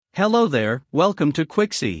Hello there, welcome to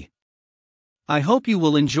Quixy. I hope you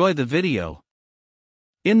will enjoy the video.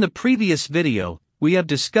 In the previous video, we have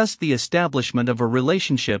discussed the establishment of a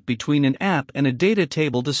relationship between an app and a data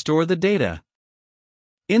table to store the data.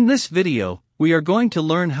 In this video, we are going to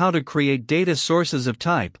learn how to create data sources of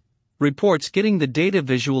type, reports getting the data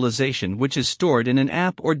visualization which is stored in an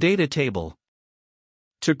app or data table.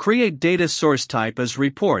 To create data source type as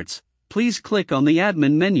reports, please click on the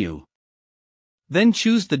admin menu. Then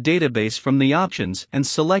choose the database from the options and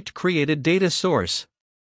select Create a Data Source.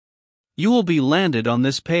 You will be landed on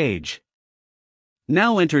this page.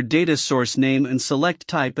 Now enter data source name and select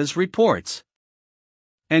Type as Reports.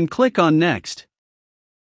 And click on Next.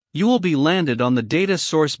 You will be landed on the Data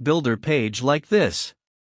Source Builder page like this.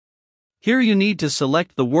 Here you need to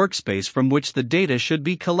select the workspace from which the data should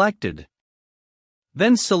be collected.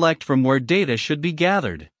 Then select from where data should be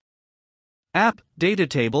gathered. App, data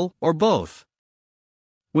table, or both.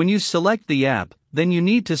 When you select the app, then you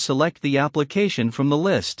need to select the application from the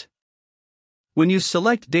list. When you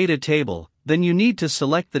select data table, then you need to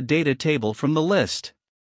select the data table from the list.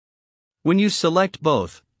 When you select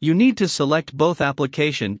both, you need to select both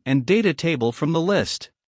application and data table from the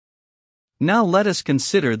list. Now let us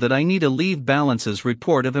consider that I need a leave balances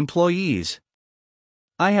report of employees.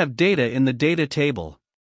 I have data in the data table.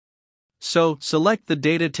 So, select the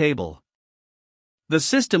data table. The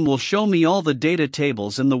system will show me all the data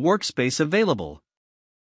tables in the workspace available.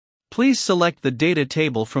 Please select the data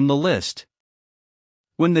table from the list.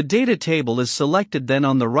 When the data table is selected, then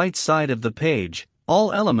on the right side of the page,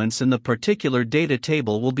 all elements in the particular data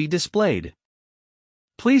table will be displayed.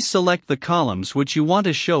 Please select the columns which you want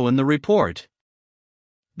to show in the report.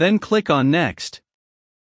 Then click on Next.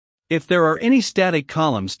 If there are any static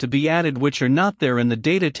columns to be added which are not there in the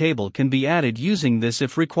data table, can be added using this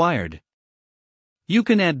if required. You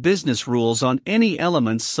can add business rules on any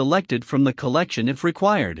elements selected from the collection if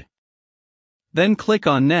required. Then click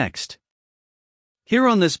on Next. Here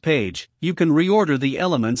on this page, you can reorder the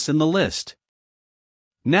elements in the list.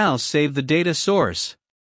 Now save the data source.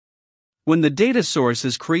 When the data source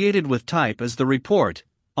is created with type as the report,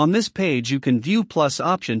 on this page you can view plus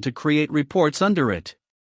option to create reports under it.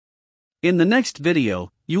 In the next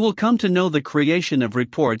video, you will come to know the creation of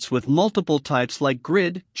reports with multiple types like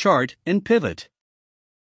grid, chart, and pivot.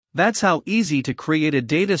 That's how easy to create a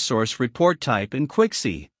data source report type in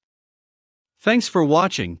Quixy. Thanks for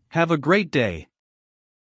watching, have a great day.